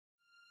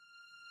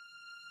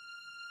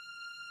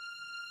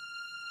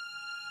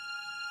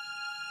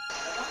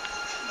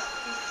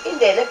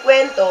Hindi,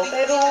 nagkwento,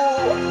 pero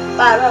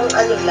parang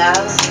ano lang,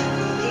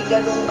 hindi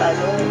ganun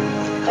ano.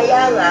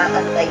 Kaya nga,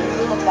 antayin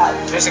mo magkano.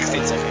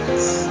 16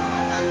 seconds.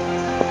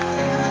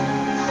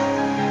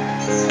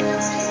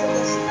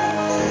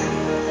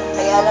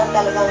 Kaya lang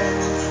talagang,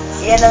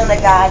 yan ang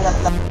naghahanap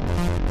na.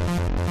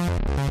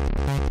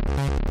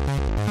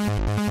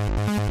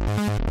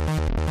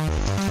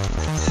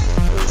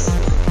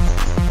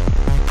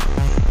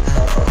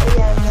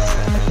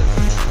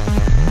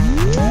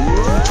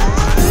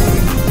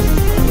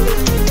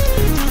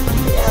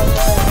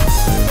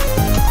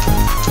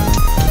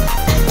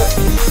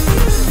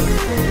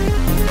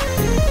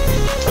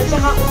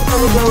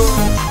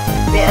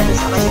 May ano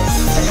sa kanya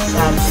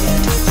sinasabi.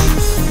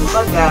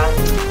 Kumbaga,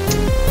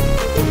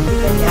 hindi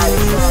ka niya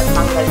alis na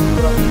tanggal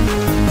ko.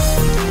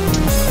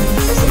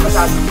 Kasi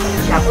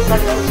masasaktan siya. Kung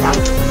talagang siya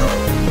ang gusto.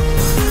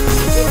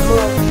 Hindi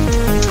mo.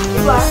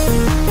 Diba?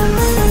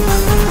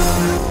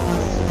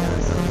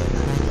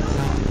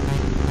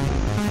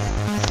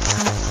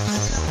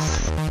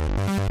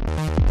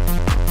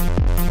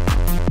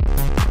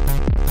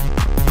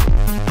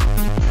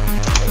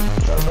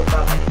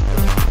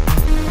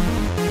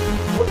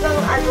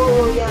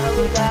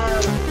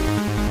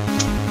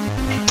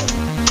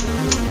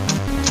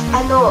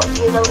 Ano,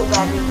 yun ang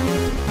ugali ko.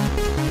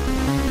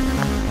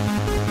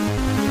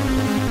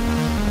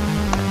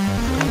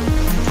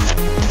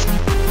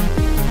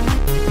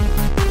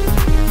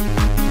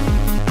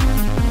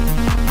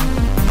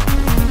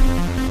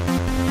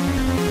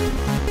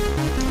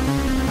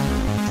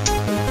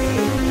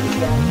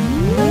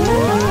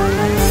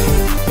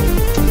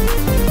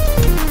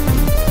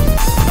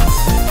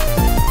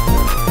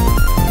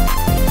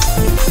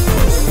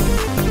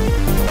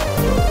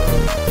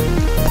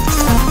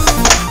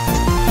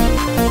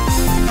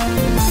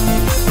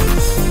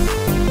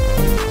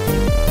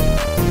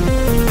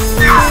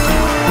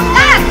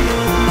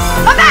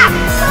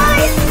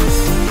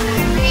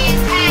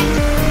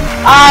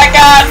 I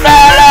got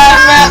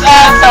feelings and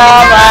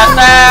some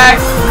attack,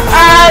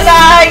 and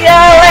I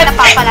know it.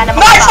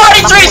 Not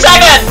 43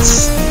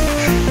 seconds!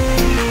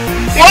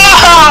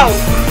 Wow!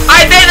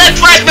 I did it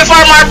twice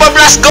before Marble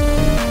Blast go.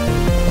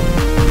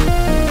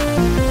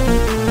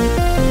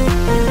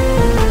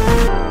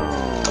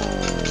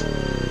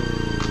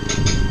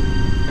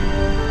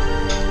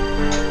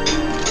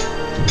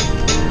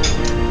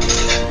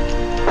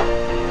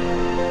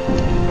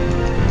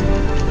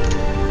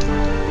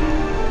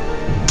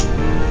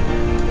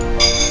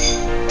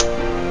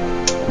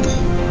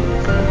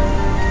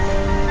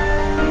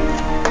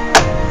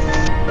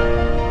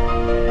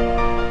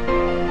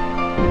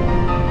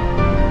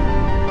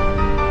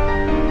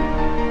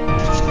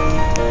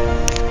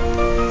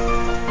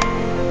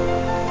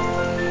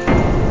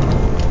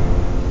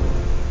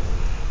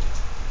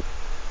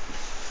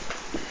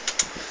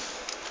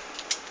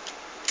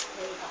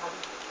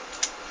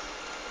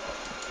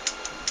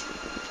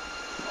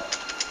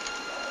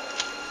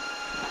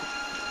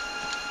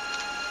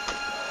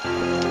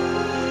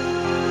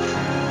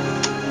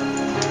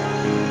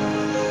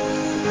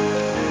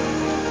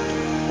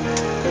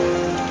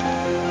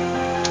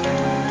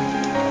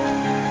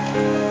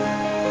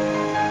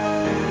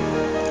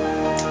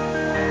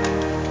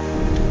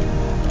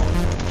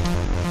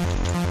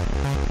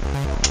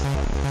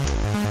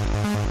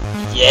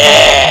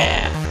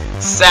 Yeah!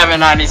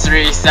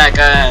 793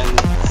 seconds.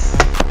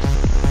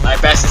 My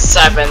best is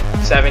 7.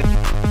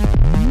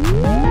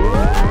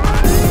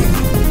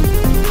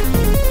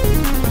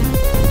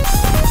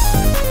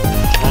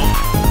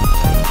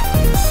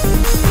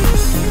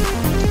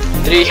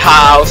 3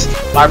 house,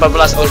 Marble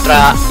Plus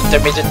Ultra,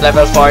 intermediate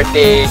level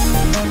 40,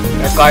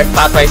 record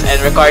pathways and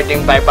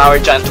recording by Power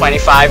John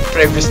 25,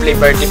 previously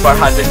Birdie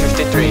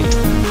 453.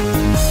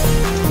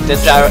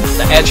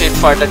 The engine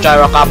for the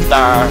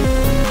gyrocopter,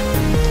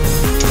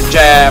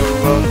 gem,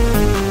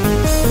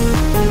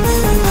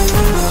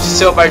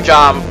 super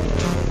jump,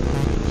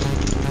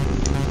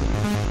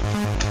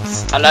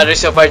 another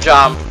super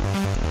jump,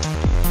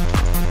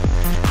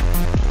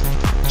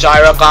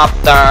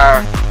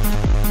 gyrocopter,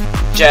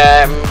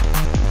 gem,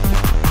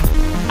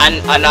 and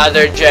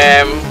another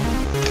gem.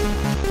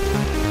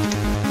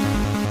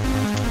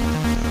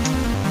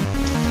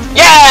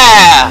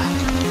 Yeah!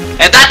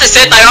 And that is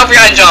it. I hope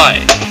you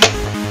enjoy.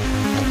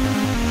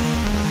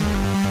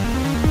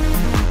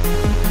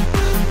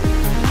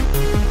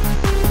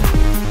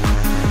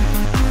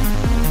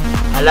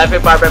 I love you,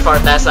 Barbara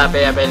Fortes. Happy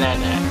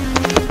Nene.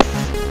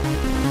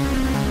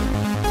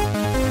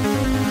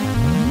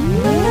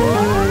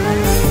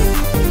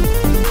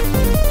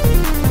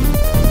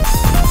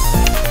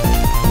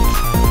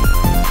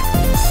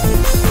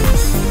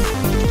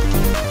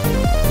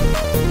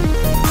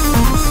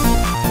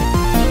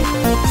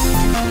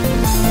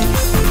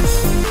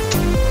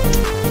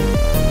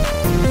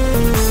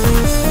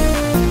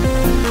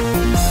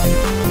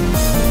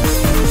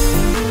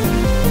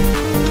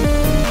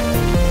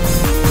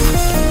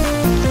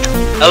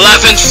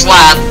 Eleven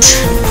flat.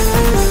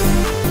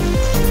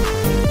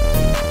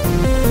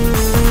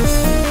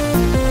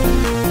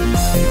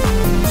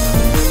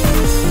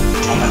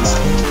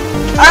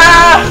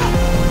 Ah!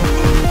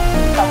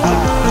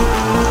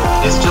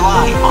 this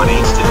July on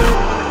H2.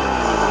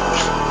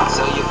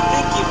 So you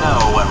think you know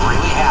what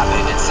really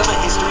happened in some of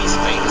history's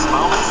famous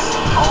moments?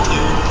 All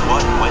new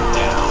What Went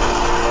Down.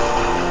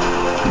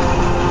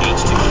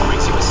 H2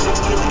 brings you a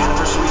 60th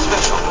anniversary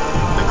special,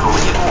 the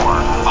Korean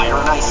War Fire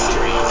and Ice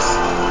series.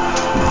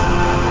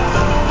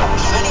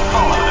 Many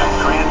follow the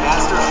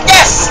Grandmaster.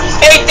 Yes!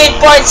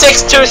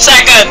 18.62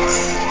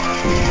 seconds!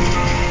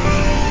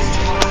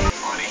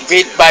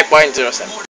 Beat by 0.07.